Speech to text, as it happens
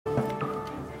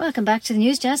Welcome back to the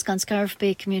News Desk on Scariff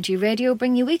Bay Community Radio,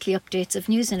 bringing you weekly updates of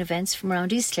news and events from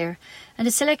around East Clare and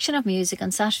a selection of music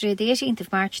on Saturday the 18th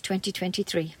of March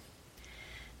 2023.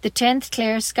 The 10th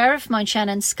Clare Scariff Mount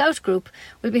Shannon Scout Group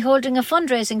will be holding a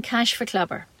fundraising cash for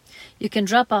Clobber. You can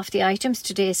drop off the items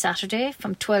today, Saturday,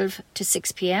 from 12 to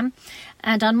 6 p.m.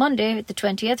 and on Monday the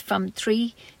 20th from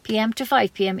 3 p.m. to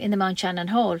 5 p.m. in the Mount Shannon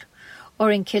Hall,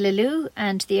 or in Killaloo,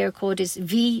 and the air code is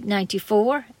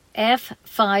V94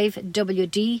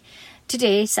 F5WD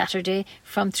today, Saturday,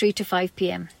 from 3 to 5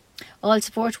 p.m. All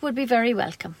support would be very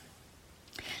welcome.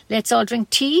 Let's all drink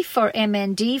tea for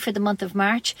MND for the month of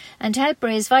March and help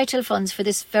raise vital funds for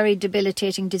this very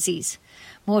debilitating disease.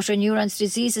 Motor neurons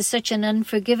disease is such an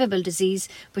unforgivable disease,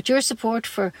 but your support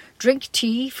for Drink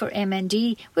Tea for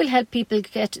MND will help people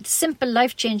get the simple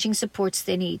life-changing supports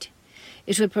they need.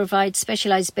 It will provide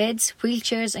specialised beds,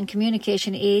 wheelchairs and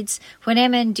communication aids when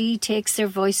MND takes their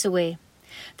voice away.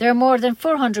 There are more than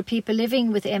 400 people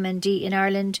living with MND in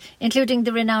Ireland, including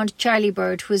the renowned Charlie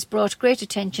Bird, who has brought great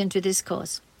attention to this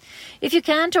cause. If you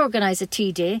can't organise a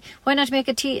tea day, why not make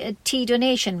a tea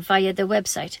donation via the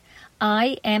website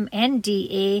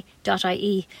imnda.ie,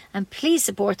 and please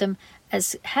support them,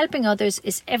 as helping others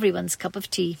is everyone's cup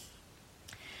of tea.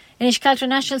 Inishcaltra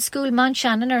National School Mount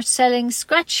Shannon are selling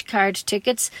scratch card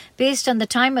tickets based on the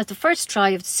time of the first try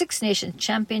of the Six Nations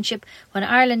Championship when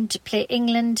Ireland play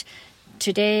England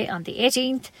today on the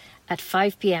 18th at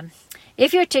 5 p.m.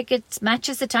 If your ticket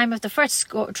matches the time of the first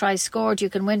try scored,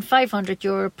 you can win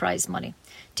 €500 prize money.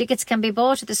 Tickets can be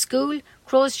bought at the school,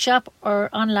 Crow's Shop or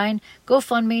online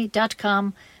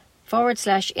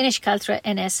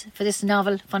gofundme.com/Inishcaltra-NS for this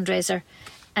novel fundraiser,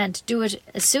 and do it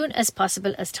as soon as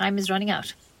possible as time is running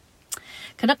out.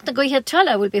 Connacht-na-Gaoithe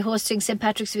Tulla will be hosting St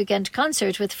Patrick's Weekend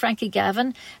concert with Frankie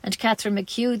Gavin and Catherine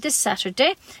McHugh this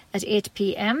Saturday at 8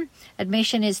 p.m.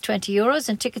 Admission is €20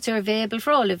 and tickets are available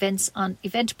for all events on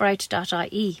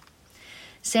eventbrite.ie.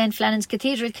 St Flannan's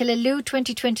Cathedral Killaloo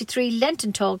 2023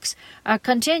 Lenten Talks are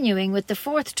continuing with the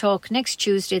fourth talk next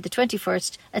Tuesday the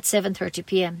 21st at 7:30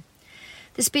 p.m.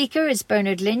 The speaker is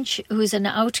Bernard Lynch, who is an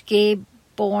out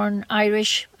gay-born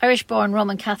Irish-born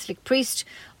Roman Catholic priest,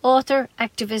 author,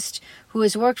 activist who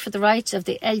has worked for the rights of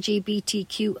the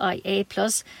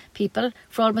LGBTQIA+ people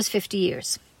for almost 50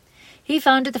 years. He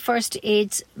founded the first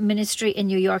AIDS ministry in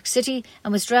New York City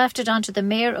and was drafted onto the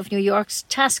Mayor of New York's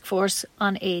Task Force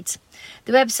on AIDS.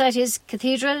 The website is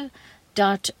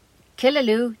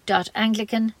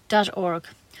cathedral.killaloo.anglican.org.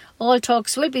 All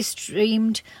talks will be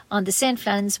streamed on the St.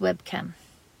 Flannan's webcam.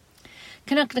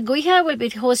 Connacht-na-Gaoithe will be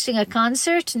hosting a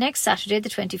concert next Saturday the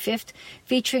 25th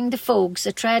featuring the Fogues,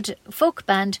 a trad folk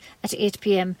band, at 8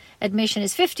 p.m. Admission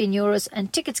is €15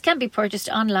 and tickets can be purchased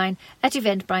online at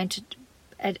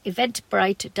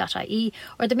eventbrite.ie,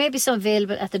 or there may be some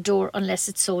available at the door unless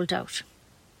it's sold out.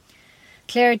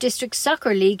 Clare District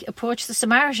Soccer League approached the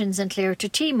Samaritans in Clare to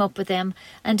team up with them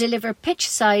and deliver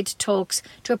pitch-side talks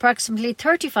to approximately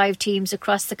 35 teams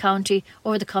across the county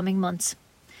over the coming months.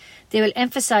 They will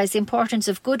emphasise the importance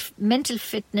of good mental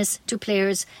fitness to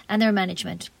players and their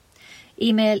management.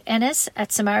 Email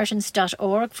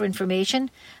ennis@samaritans.org for information,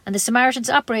 and the Samaritans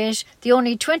operate the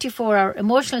only 24-hour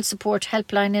emotional support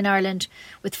helpline in Ireland,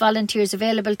 with volunteers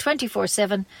available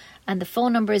 24/7, and the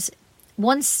phone number is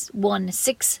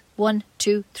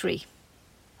 116123.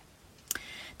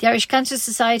 The Irish Cancer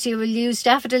Society will use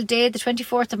Daffodil Day, the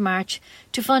 24th of March,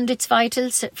 to fund its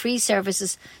vital free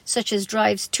services such as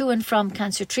drives to and from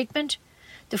cancer treatment,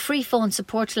 the free phone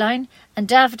support line and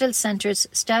Daffodil Centres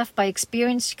staffed by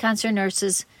experienced cancer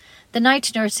nurses, the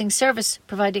night nursing service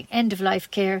providing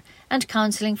end-of-life care and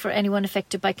counselling for anyone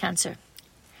affected by cancer.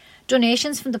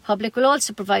 Donations from the public will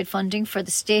also provide funding for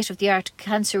the state-of-the-art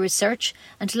cancer research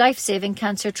and life-saving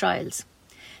cancer trials.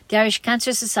 The Irish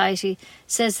Cancer Society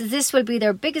says that this will be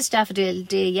their biggest Daffodil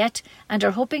Day yet and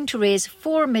are hoping to raise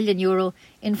 €4 million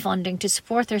in funding to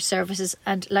support their services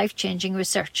and life-changing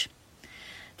research.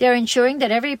 They are ensuring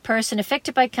that every person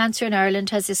affected by cancer in Ireland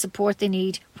has the support they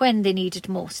need when they need it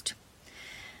most.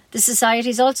 The Society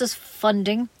is also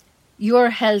funding Your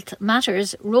Health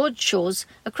Matters road shows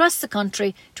across the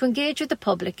country to engage with the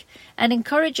public and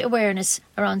encourage awareness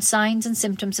around signs and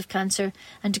symptoms of cancer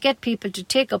and to get people to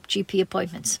take up GP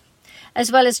appointments.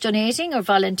 As well as donating or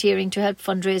volunteering to help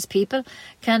fundraise, people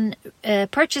can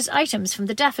purchase items from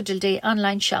the Daffodil Day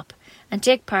online shop and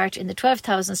take part in the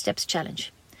 12,000 Steps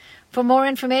Challenge. For more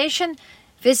information,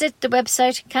 visit the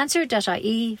website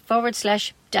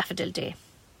cancer.ie/Daffodil Day.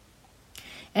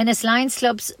 Ennis Lions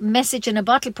Club's Message in a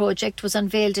Bottle project was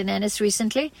unveiled in Ennis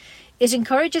recently. It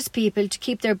encourages people to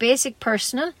keep their basic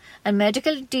personal and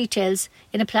medical details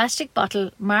in a plastic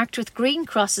bottle marked with green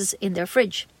crosses in their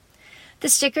fridge. The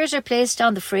stickers are placed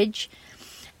on the fridge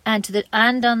and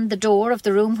on the door of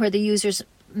the room where the user's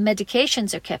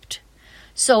medications are kept.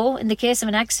 So, in the case of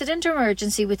an accident or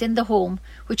emergency within the home,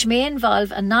 which may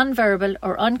involve a non-verbal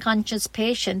or unconscious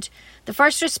patient, the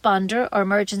first responder or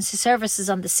emergency services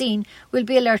on the scene will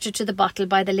be alerted to the bottle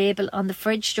by the label on the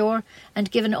fridge door and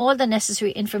given all the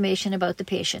necessary information about the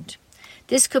patient.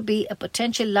 This could be a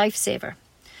potential lifesaver.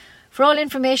 For all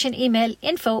information, email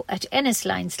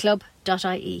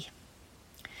info@ennislinesclub.ie.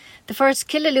 The first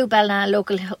Killaloe Ballina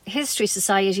Local History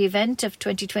Society event of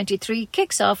 2023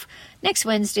 kicks off next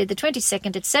Wednesday the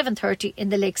 22nd at 7:30 in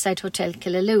the Lakeside Hotel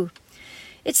Killaloe.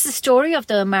 It's the story of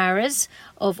the O'Mara's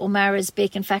of O'Mara's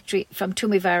Bacon Factory from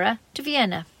Tumivara to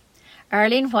Vienna.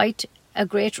 Arlene White, a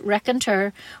great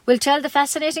raconteur, will tell the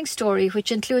fascinating story,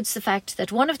 which includes the fact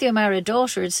that one of the O'Mara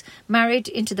daughters married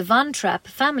into the Von Trapp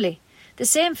family, the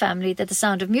same family that The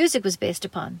Sound of Music was based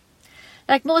upon.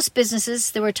 Like most businesses,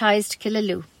 there were ties to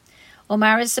Killaloe.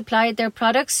 O'Mara's supplied their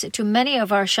products to many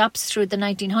of our shops through the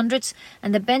 1900s,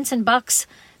 and the Benson box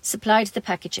supplied the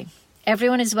packaging.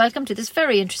 Everyone is welcome to this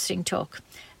very interesting talk,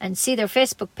 and see their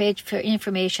Facebook page for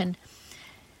information.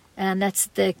 And that's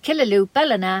the Killaloe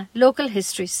Ballina Local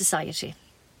History Society.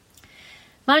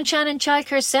 Mount Shannon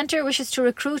Childcare Centre wishes to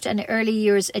recruit an early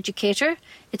years educator.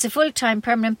 It's a full-time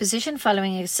permanent position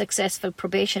following a successful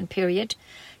probation period.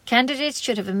 Candidates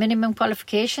should have a minimum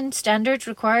qualification standard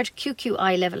required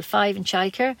QQI level 5 in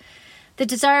childcare. The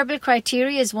desirable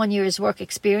criteria is 1 year's work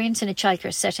experience in a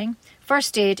childcare setting,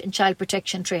 first aid and child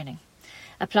protection training.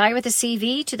 Apply with a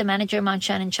CV to the manager Mount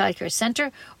Shannon Childcare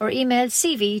Centre or email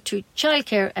CV to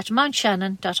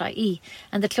childcare@mountshannon.ie,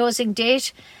 and the closing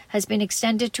date has been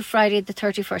extended to Friday the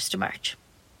 31st of March.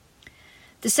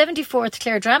 The 74th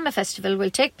Clare Drama Festival will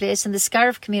take place in the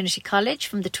Scariff Community College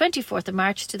from the 24th of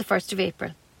March to the 1st of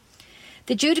April.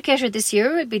 The adjudicator this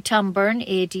year will be Tom Byrne,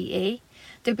 ADA.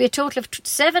 There will be a total of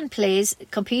 7 plays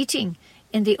competing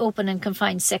in the open and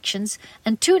confined sections,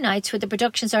 and 2 nights where the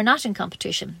productions are not in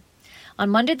competition. On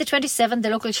Monday the 27th, the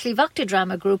local Slievachta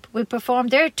drama group will perform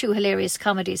their 2 hilarious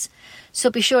comedies, so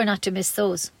be sure not to miss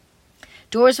those.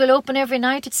 Doors will open every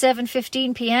night at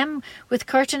 7:15 p.m. with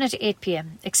curtain at 8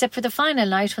 p.m, except for the final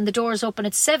night when the doors open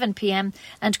at 7 p.m.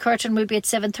 and curtain will be at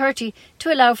 7:30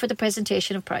 to allow for the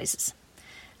presentation of prizes.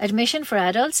 Admission for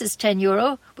adults is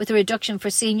 €10, with a reduction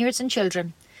for seniors and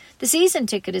children. The season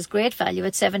ticket is great value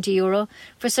at €70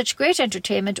 for such great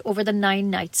entertainment over the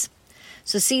 9 nights.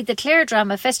 So see the Clare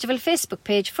Drama Festival Facebook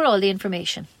page for all the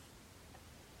information.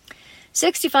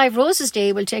 65 Roses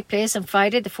Day will take place on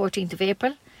Friday the 14th of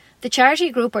April. The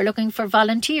charity group are looking for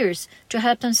volunteers to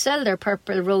help them sell their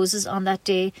purple roses on that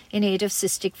day in aid of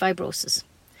cystic fibrosis.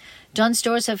 Dunnes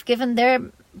Stores have given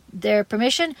their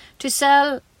permission to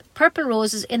sell purple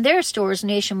roses in their stores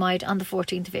nationwide on the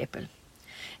 14th of April.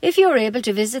 If you are able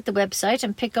to visit the website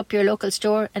and pick up your local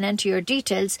store and enter your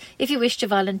details if you wish to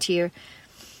volunteer,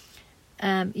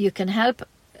 you can help.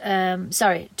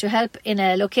 To help in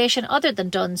a location other than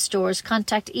Dunnes Stores,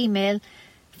 contact email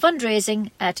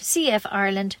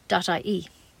fundraising@cfireland.ie.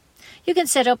 You can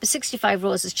set up a 65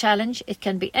 Roses challenge. It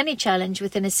can be any challenge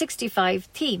within a 65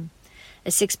 theme: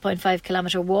 a 6.5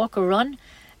 kilometre walk or run,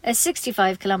 a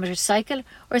 65 kilometre cycle,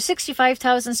 or a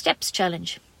 65,000 steps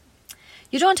challenge.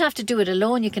 You don't have to do it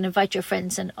alone. You can invite your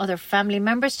friends and other family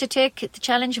members to take the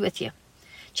challenge with you.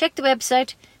 Check the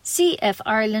website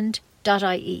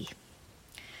cfireland.ie.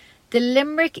 The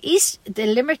Limerick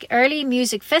Early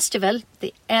Music Festival,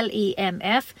 the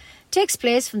LEMF, takes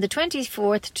place from the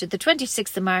 24th to the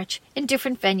 26th of March in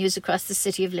different venues across the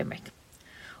city of Limerick.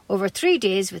 Over 3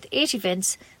 days with 8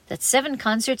 events, that's 7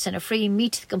 concerts and a free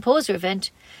Meet the Composer event,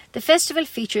 the festival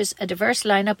features a diverse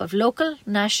lineup of local,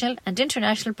 national and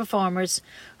international performers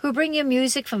who bring you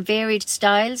music from varied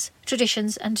styles,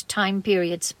 traditions and time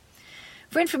periods.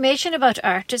 For information about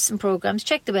artists and programmes,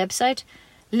 check the website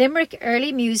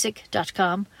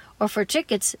limerickearlymusic.com, or for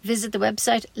tickets visit the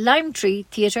website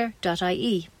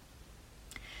limetreetheatre.ie.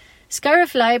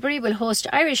 Scariff Library will host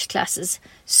Irish classes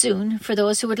soon for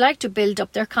those who would like to build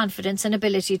up their confidence and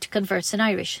ability to converse in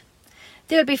Irish.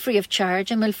 They will be free of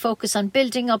charge and will focus on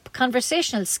building up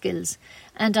conversational skills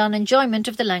and on enjoyment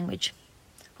of the language.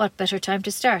 What better time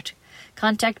to start?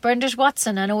 Contact Bernadette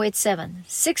Watson on 087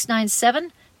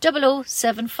 697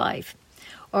 0075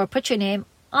 or put your name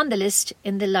on the list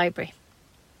in the library.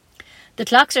 The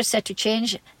clocks are set to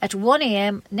change at 1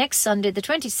 a.m. next Sunday the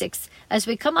 26th. As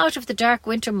we come out of the dark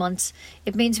winter months,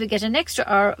 it means we get an extra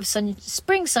hour of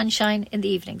spring sunshine in the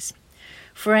evenings.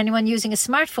 For anyone using a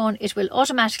smartphone, it will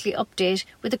automatically update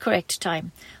with the correct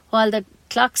time, while the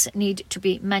clocks need to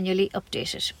be manually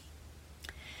updated.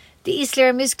 The East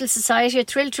Clare Musical Society are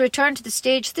thrilled to return to the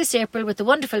stage this April with the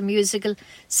wonderful musical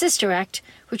Sister Act,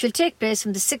 which will take place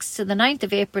from the 6th to the 9th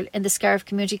of April in the Scariff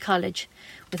Community College,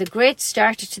 with a great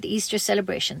start to the Easter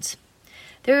celebrations.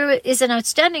 There is an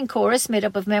outstanding chorus made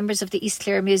up of members of the East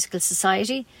Clare Musical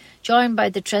Society, joined by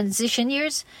the transition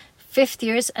years, 5th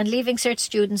years and Leaving Cert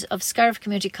students of Scariff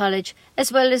Community College,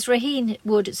 as well as Raheen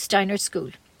Wood Steiner School.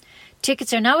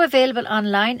 Tickets are now available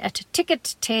online at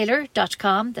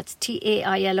tickettailor.com, that's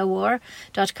TAILOR.com.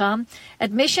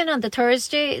 Admission on the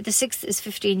Thursday, the 6th, is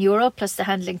 €15 plus the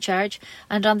handling charge,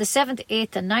 and on the 7th,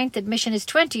 8th and 9th, admission is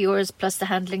 €20 plus the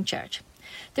handling charge.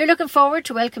 They're looking forward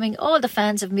to welcoming all the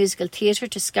fans of musical theatre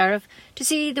to Scariff to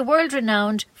see the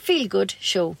world-renowned feel-good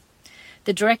show.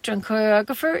 The director and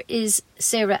choreographer is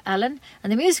Sarah Allen,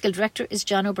 and the musical director is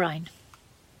John O'Brien.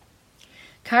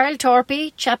 Carl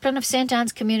Torpey, chaplain of St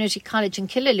Anne's Community College in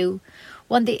Killaloe,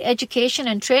 won the Education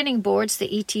and Training Board's, the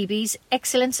ETB's,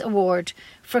 Excellence Award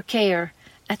for Care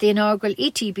at the inaugural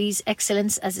ETB's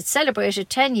Excellence as it celebrated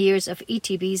 10 years of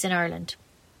ETB's in Ireland.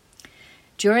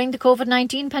 During the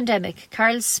COVID-19 pandemic,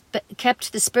 Carl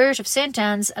kept the spirit of St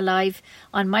Anne's alive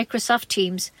on Microsoft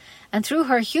Teams and through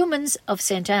her Humans of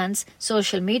St Anne's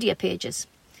social media pages.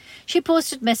 She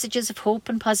posted messages of hope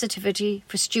and positivity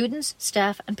for students,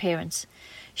 staff and parents.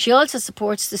 She also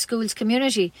supports the school's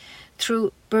community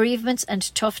through bereavements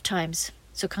and tough times.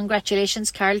 So congratulations,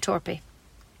 Carl Torpey.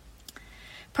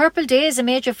 Purple Day is a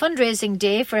major fundraising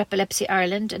day for Epilepsy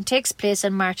Ireland and takes place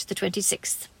on March the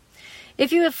 26th.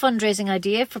 If you have a fundraising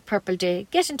idea for Purple Day,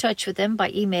 get in touch with them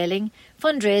by emailing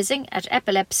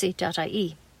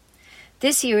fundraising@epilepsy.ie.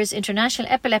 This year's International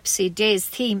Epilepsy Day's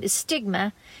theme is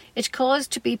Stigma. It calls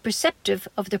to be perceptive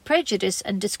of the prejudice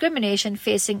and discrimination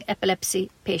facing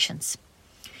epilepsy patients.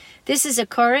 This is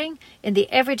occurring in the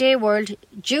everyday world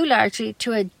due largely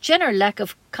to a general lack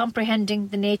of comprehending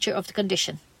the nature of the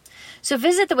condition. So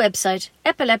visit the website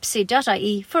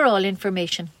epilepsy.ie for all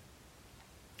information.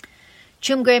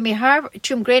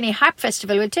 Tuamgraney Harp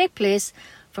Festival will take place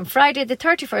from Friday the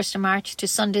 31st of March to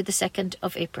Sunday the 2nd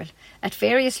of April at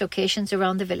various locations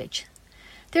around the village.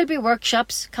 There will be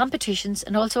workshops, competitions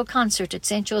and also a concert at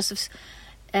St Joseph's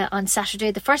on Saturday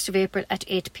the 1st of April at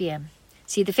 8 p.m.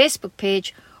 See the Facebook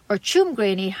page or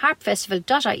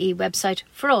tuamgraneyharpfestival.ie website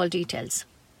for all details.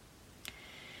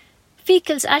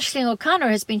 Fecal's Aisling O'Connor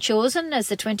has been chosen as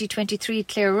the 2023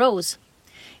 Clare Rose.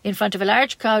 In front of a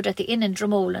large crowd at the inn in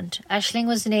Dromoland, Aisling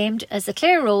was named as the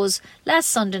Clare Rose last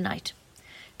Sunday night.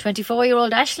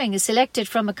 24-year-old Aisling is selected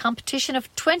from a competition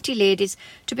of 20 ladies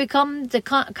to become the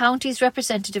county's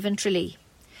representative in Tralee.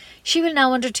 She will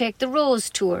now undertake the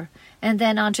Rose Tour and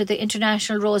then onto the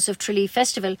International Rose of Tralee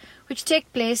Festival, which takes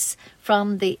place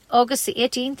from the August the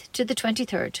 18th to the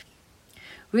 23rd.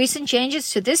 Recent changes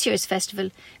to this year's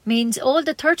festival means all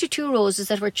the 32 roses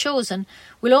that were chosen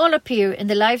will all appear in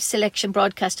the live selection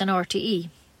broadcast on RTE.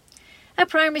 A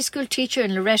primary school teacher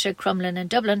in Loretta, Crumlin and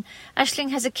Dublin,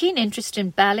 Aisling has a keen interest in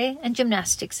ballet and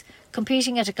gymnastics,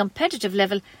 competing at a competitive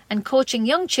level and coaching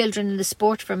young children in the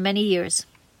sport for many years.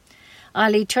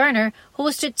 Ali Turner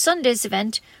hosted Sunday's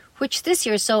event, which this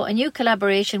year saw a new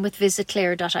collaboration with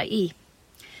visitclare.ie.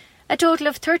 A total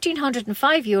of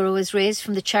 €1,305 is raised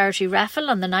from the charity raffle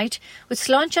on the night, with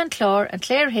Sláinte an Clár and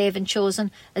Clare Haven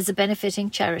chosen as the benefiting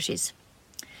charities.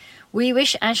 We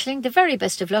wish Aisling the very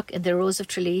best of luck in the Rose of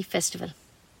Tralee Festival.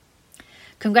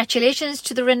 Congratulations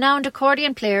to the renowned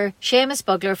accordion player Seamus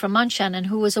Bugler from Mount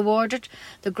who was awarded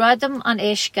the Gradam an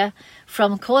Éisce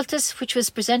from Comhaltas, which was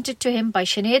presented to him by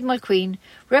Sinead Mulqueen,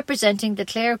 representing the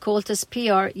Clare Comhaltas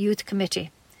PR Youth Committee.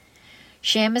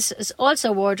 Seamus is also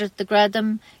awarded the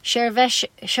Gradam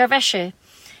Sherveshe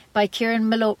by Kieran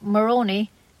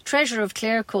Maroney, Treasurer of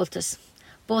Clare Comhaltas.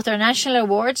 Both are national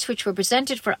awards which were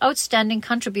presented for outstanding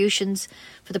contributions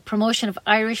for the promotion of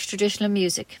Irish traditional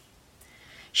music.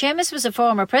 Seamus was a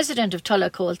former president of Tulla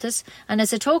Comhaltas, and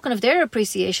as a token of their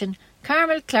appreciation,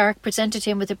 Carmel Clark presented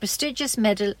him with a prestigious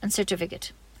medal and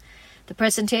certificate. The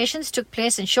presentations took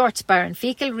place in Shorts Bar in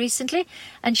Fecal recently,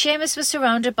 and Seamus was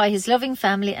surrounded by his loving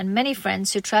family and many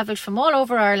friends who travelled from all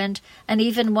over Ireland and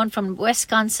even one from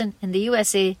Wisconsin in the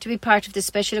USA to be part of this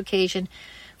special occasion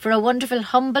for a wonderful,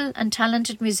 humble and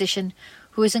talented musician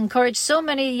who has encouraged so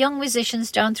many young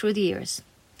musicians down through the years.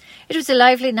 It was a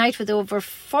lively night with over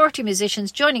 40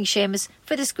 musicians joining Seamus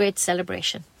for this great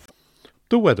celebration.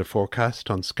 The weather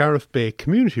forecast on Scariff Bay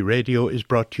Community Radio is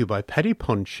brought to you by Paddy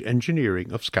Punch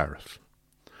Engineering of Scariff.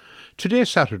 Today,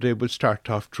 Saturday, will start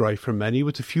off dry for many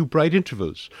with a few bright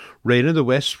intervals. Rain in the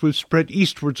west will spread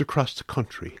eastwards across the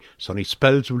country. Sunny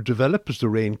spells will develop as the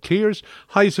rain clears,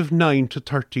 highs of 9 to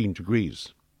 13 degrees.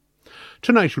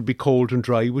 Tonight will be cold and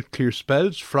dry with clear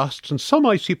spells, frosts and some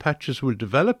icy patches will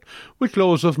develop with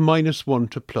lows of -1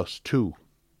 to +2.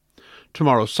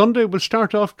 Tomorrow Sunday will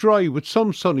start off dry with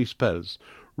some sunny spells.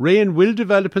 Rain will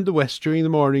develop in the west during the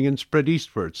morning and spread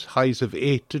eastwards, highs of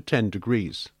 8 to 10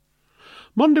 degrees.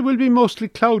 Monday will be mostly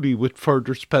cloudy with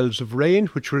further spells of rain,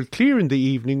 which will clear in the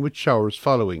evening with showers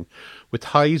following, with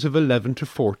highs of 11 to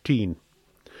 14.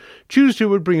 Tuesday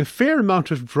will bring a fair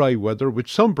amount of dry weather with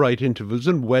some bright intervals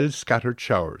and well-scattered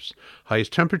showers.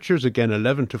 Highest temperatures again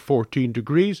 11 to 14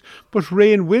 degrees, but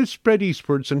rain will spread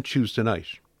eastwards on Tuesday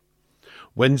night.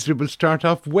 Wednesday will start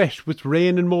off wet with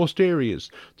rain in most areas.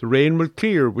 The rain will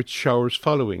clear with showers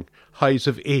following, highs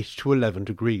of 8 to 11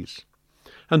 degrees.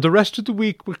 And the rest of the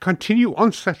week will continue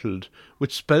unsettled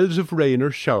with spells of rain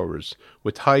or showers,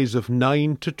 with highs of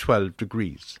 9 to 12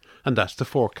 degrees. And that's the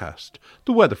forecast.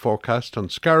 The weather forecast on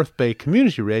Scariff Bay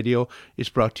Community Radio is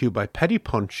brought to you by Petty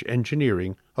Punch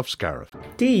Engineering of Scariff.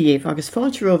 Díomh agus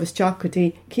fáilte rovis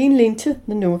teachchatí cín línte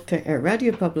na nuachta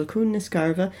Radio Pobal Cún na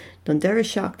Scarva don deire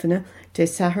seachtaine de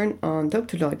Saharn an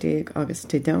Dr. Láidéag agus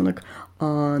de Downach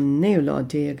an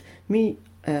Neoláidéag mí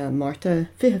Marta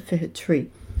 53.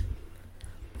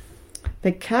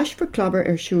 Be Casper Clubber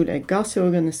siúil gas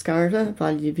ógan na Scarva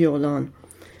bhaile bheolán.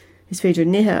 Is féidir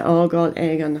nithe ágáil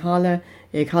ag an hala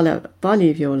ag hala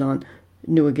bhaile bheolán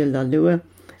nua gilda lua.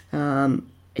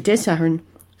 I de Saharn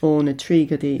ó na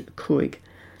trígadí cúig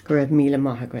go raibh míle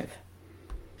maithagreibh.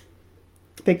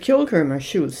 Be ceolgurm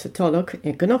siúil sa talach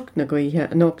ag gnocht na gaotha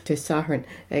anocht de Saharn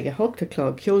ag a 8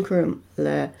 o'clock ceolgurm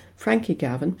le Frankie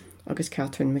Gavin agus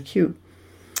Catherine McHugh.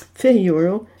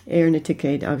 €50 na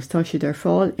ticéid agus tá siad ar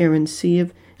fáil an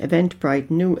siomh Eventbrite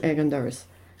nó ag an doras.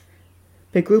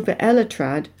 Be grúpa eile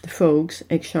trad de Fogs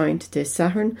ag seint de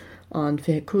Saharn an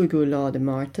 25 lá de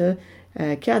Marta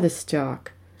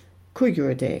ceadasteach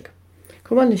 50.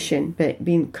 Cumhaile sin be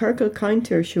bín curcail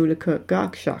cainte siúla chu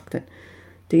gach seachtain.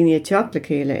 Daoine teach le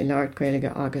chéile I l'art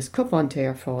Gaeilge agus cuphainte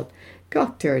ar fáil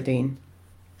gach deirdaoin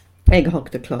ag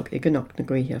 8 o'clock ag gnocht na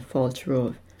gaotha fáilte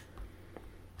romh.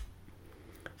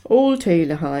 Old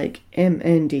Taylor Haig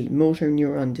MND Motor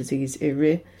Neuron Disease I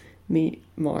ri mí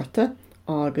Marta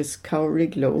agus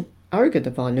Cowrig Low agad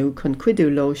a bhanú chun cuidú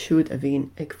lo siúd a bhín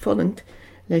ag fullant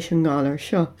leis an gálar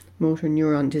seo Motor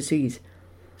Neuron Disease.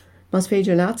 Mas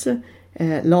féidir lása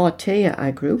lá téa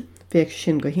agrú bheith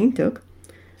sin go híntaach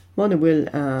mana bhfuil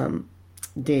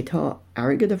détá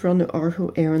agad a bhranú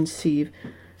orthú an siomh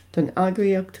don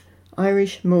agriocht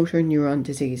Irish Motor Neuron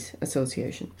Disease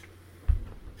Association.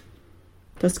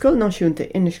 Tá Scoil Náisiúnta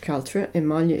Iniscealtra I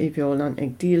mbaile I bheolán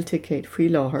ag díolte céad faoi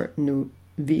láthair nó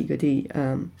bhí go dtí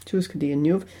tús go dtí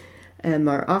inniuh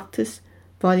mar achtas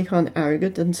bailíchán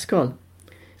agad an scoil.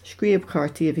 Scríobh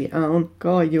cartaí a bhí ann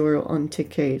 €2 an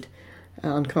ticéad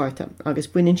an carta, agus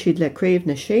buinn siad le craobh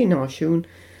na sé náisiún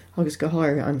agus go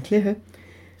háir an cluiche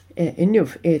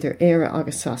inniuh éidir éire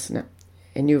agus sasanna.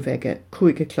 Inniuh ag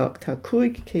 5 o'clock tá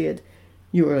 €5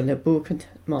 le bócant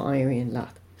má éiríonn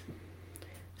leat.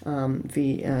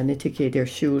 Bhí na ticéad ar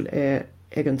siúil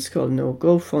ag an scoil nó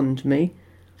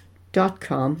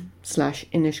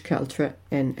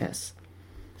gofundme.com/iniscealtra-ns.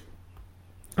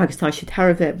 Agus tá siad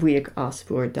thar bheith buíoch as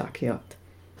fuair daceacht.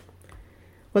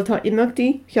 Well tá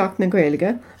imachtaí cheach na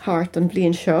Gaeilge thart an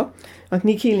bblion seo ach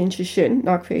ní cílíonn se sin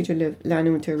nach féidir libh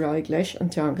leanúnta ráig leis an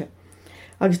teanga.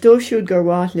 Agus dóibh siúd gur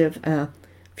bhaith libh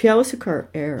fiabhas a chur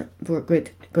ar bhór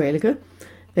Gaeilge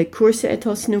beidh cuasa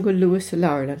atá snú go luas sa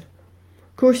leabharlann.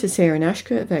 Cuasa sé an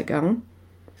eisce a bheith ann,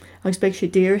 agus beidh sé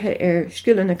díortha ar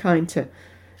scileann na cainte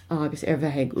agus ar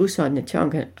bheith ag úsáid na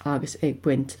teanga agus ag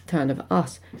buint tainmh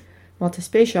as. Má tá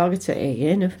spéis agat sa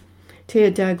dhéanamh, té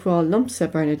a deagháil lumpsa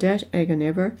Bernadette ag an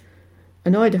ibar,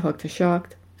 an áid a thugta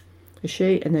seacht, a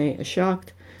sé a é a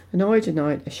seacht, an áid a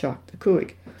seacht a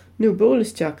cúig. Nú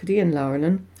bólas teach go dtí an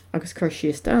leabharlann agus chuir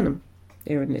síos danam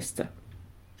ar an lista.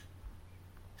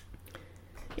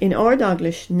 In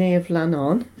ardaglis néamh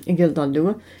leanán I Gildan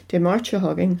Lua de Ursula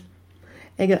Hogan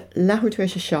ag a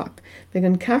lehuirtréis a seacht beag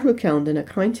an carú ceann den a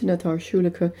cainte na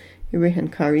tarsúlacha I rihan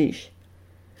Caríis.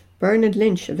 Bernard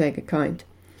Lynch a bheith a caint.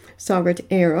 Sagart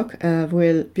éireach a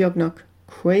bhfuil beagnach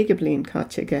 5 bliain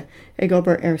caiteige ag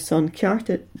obair ar son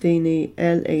cearta daoine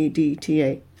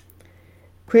LADTA.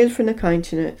 Cuilfar na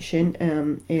caintena sin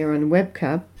ar an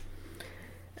webcam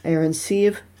ar an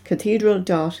siomh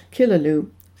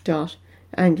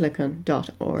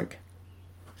cathedral.killaloe.anglican.org.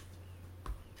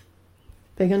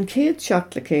 Beag an céad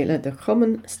seacht le chéile de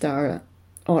chumann stara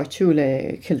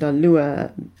áitiúla Kildan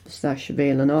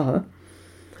Lua/Béal an átha.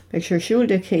 Beag sé siúil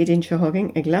de céad inse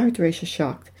Hogan ag lehuirtréis a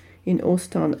seacht in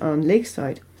Óstán an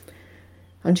Lakeside.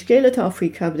 An scéile tá faoi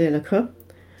cabdéile chu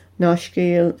ná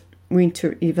scéal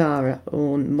winter ivara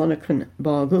ón Monachan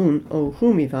Bagún ó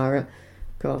Humivara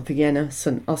go Vienna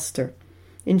san Oster.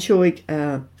 In seoig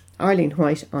Arlene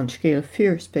White an scéal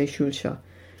fear spéisiúil seo,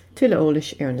 tuile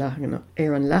eolais ar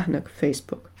an leathnach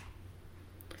Facebook.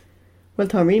 Well,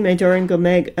 tá rí méid doran go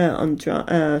méid an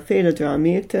féle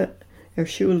drámaíochta ar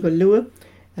siúil go lua.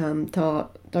 Tá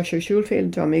sé siúil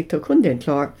féle drámaíochta chun den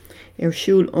chlár ar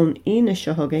siúil ón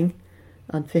Ursula Hogan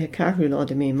an 24 lá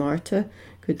de mí Marta,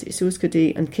 suas go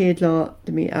dtí an 1 lá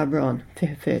de mí Abrán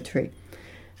 23.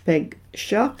 Beg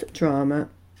 7 drama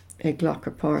ag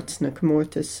ghlachar páirt na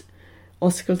comórtas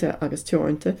oscailte agus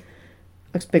teoranta,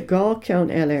 agus be 2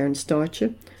 ceann eile ar an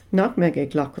stáitse, nach méid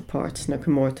ag ghlachar páirt na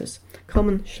comórtas,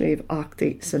 cumann sléomh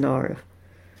achtaí san áireamh.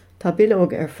 Tá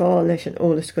bilóg ar fáil leis an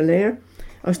eolas go léir,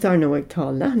 agus dar nó ag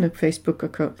tá leathnach Facebook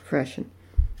acu freisin.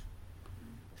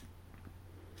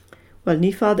 Well,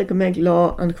 ní fada go méid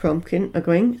lá an chromcin a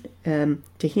going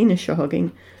de híine seo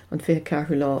Hogan an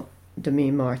 24 lá de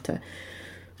mí Marta.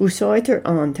 Úsáidir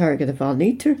an targad a bhil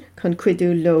lítar chun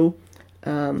cuidú lo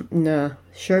na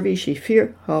seirbhísí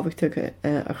fíor hábhachta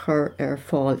a chur ar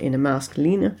fáil ina measc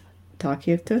lína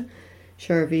takeíochta,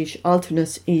 seirbhís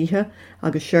altanas ihe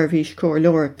agus seirbhís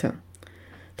cóirleoireachta.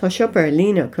 Tá siop ar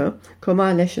lína acu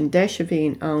comá leis an 10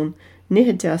 bhíon ann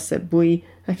nithe deasa buí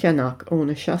a cheannach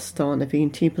óna seastáin a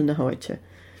bhíon timpeall na háite.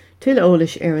 Tuile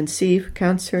eolais ar an siomh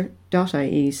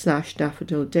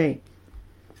cancer.ie/daffodil day.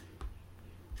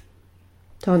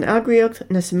 Tá an agriocht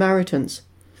na Samaritans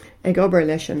ag obair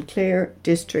leis an Clare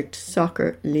District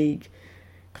Soccer League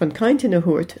chun cainte na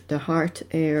thuairt de hart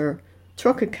ar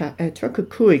trocha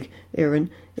cuaig éireann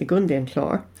i gundéan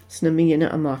chlár sna míana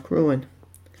amach roin.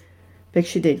 Bheadh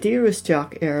siad é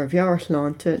díreasteach ar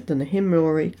bhearthlánta do na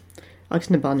himróirí agus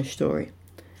na banistóirí.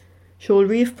 Seol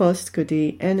riomhpost go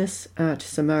dtí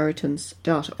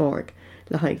ennis@samaritans.org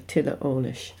le haghaidh tuile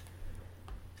eolais.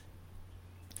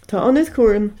 Tá anad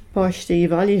cuairim páistí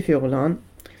bhaile bheolán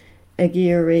ag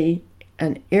éirí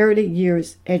an Early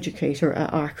Years Educator a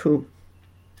Arcú.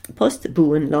 Post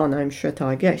buin lánaim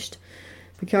sretá gceist.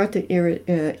 Ba cearta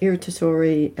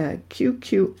irtasóirí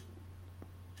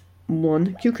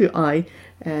QQI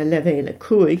levéile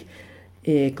cuaig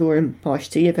i gcuairim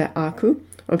páistí a bheith acu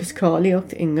agus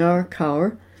cáilíocht i ngár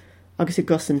cabhair agus i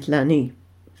gcosint leanaí.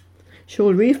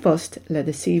 Seol riomhpost le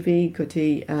de CV go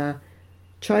dtí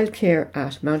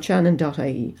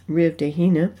childcare@mountshannon.ie riamh de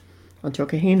híine an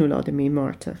 31 lá de mí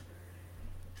Marta.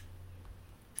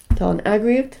 Tá an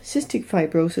agriocht cystic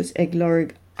fibrosis ag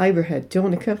lorg Iberhead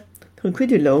Donica chun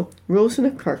cuidiú lo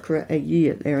Rosanna Corcra a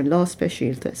díal ar an lá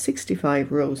speisialta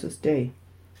 65 Roses Day.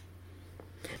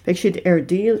 Bheadh siad ar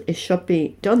díal is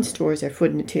siopaí Dunnes Stores ar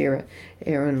fud na tíre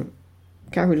ar an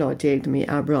 4 lá déag de mí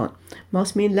Abrán.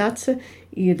 Más mín leatsa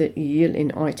iad a díal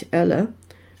in áit eile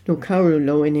nó cabhrú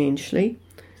lo in Ainsley,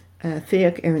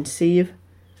 féach ar an siomh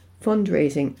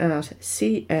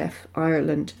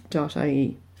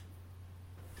fundraising@cfireland.ie.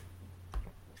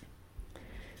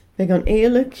 Bheadh an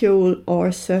éile ceol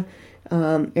ársa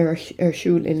ar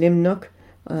siúil i Limnach,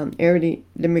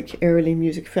 Limerick Early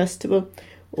Music Festival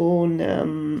ón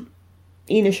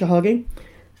Ursula Hogan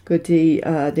go dtí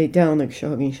dé dánach seo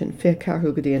Hogan sin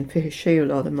 24 go dtí an 26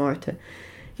 lá de Marta.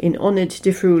 In onid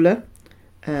difriúla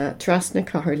trasna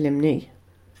cahar limní.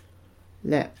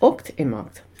 Le 8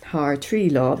 imacht, thar 3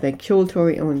 lá bheith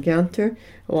ceoltóirí ón gantar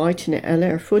ó áitina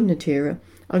eile ar fud na tíre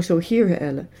agus ó thíre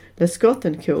eile. Le scot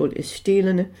an ceol is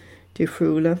stílanna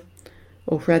difriúla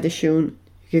ó chreidisiún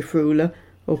gifriúla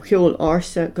ó ceol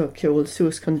ársa go ceol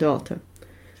suas condáta.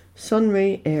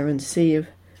 Sunray ar an siomh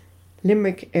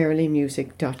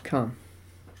limericearlymusic.com.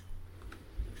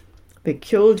 Be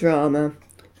ceol drama,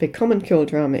 be cumann ceol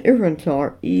drama ar an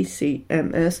chlár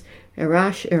ECMS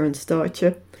arás ar an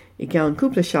stáitse I gceann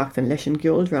cúpla seachtain leis an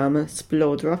ceol drama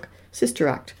Splódrach Sister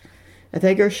Act a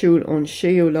bheith ar siúil ón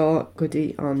 6 lá go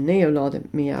dtí an 9 lá de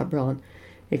mí Abrán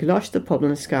ag gláiste pobl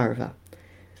na Scarva.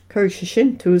 Cuir sé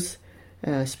sin tús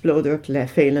Splódrach le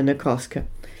féile na Cosca.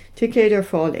 Ticéad ar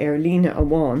fáil ar lína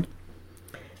amháin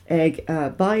ag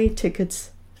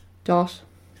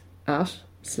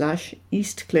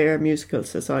buytickets.at/East Clare Musical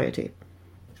Society.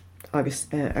 Agus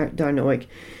dar nóig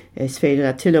is féidir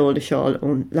a tuileoil de seáil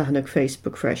ón leathnach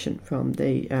Facebook freisin from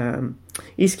the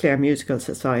East Clare Musical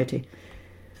Society.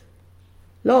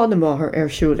 Lá na máthair ar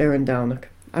siúil ar an dánach,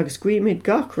 agus cuimid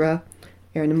gach ra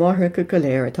ar na máthair go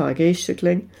léir atá ag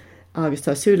éisteachling, agus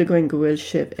tá súla goin go bhfuil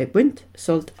sibh ag buint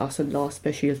sult as an lá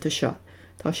speisialta seo.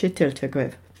 Tá sé tiltte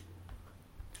goibh.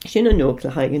 Sin an nóg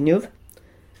le haig an nuamh,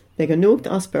 beag an nógt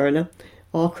as beirle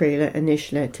ácréile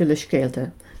inis le tuile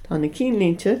scéalta. Tá na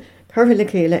cínlínte curtha le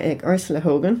chéile ag Ursula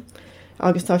Hogan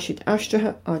Agus tá siad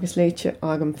aistrithe agus léite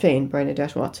agam féin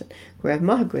Bernadette Watson, go raibh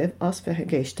maithagwibh as fethe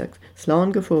géisteach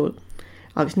slán go fóil,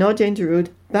 agus ná déanta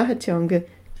rúd bethe teanga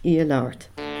í a labhart.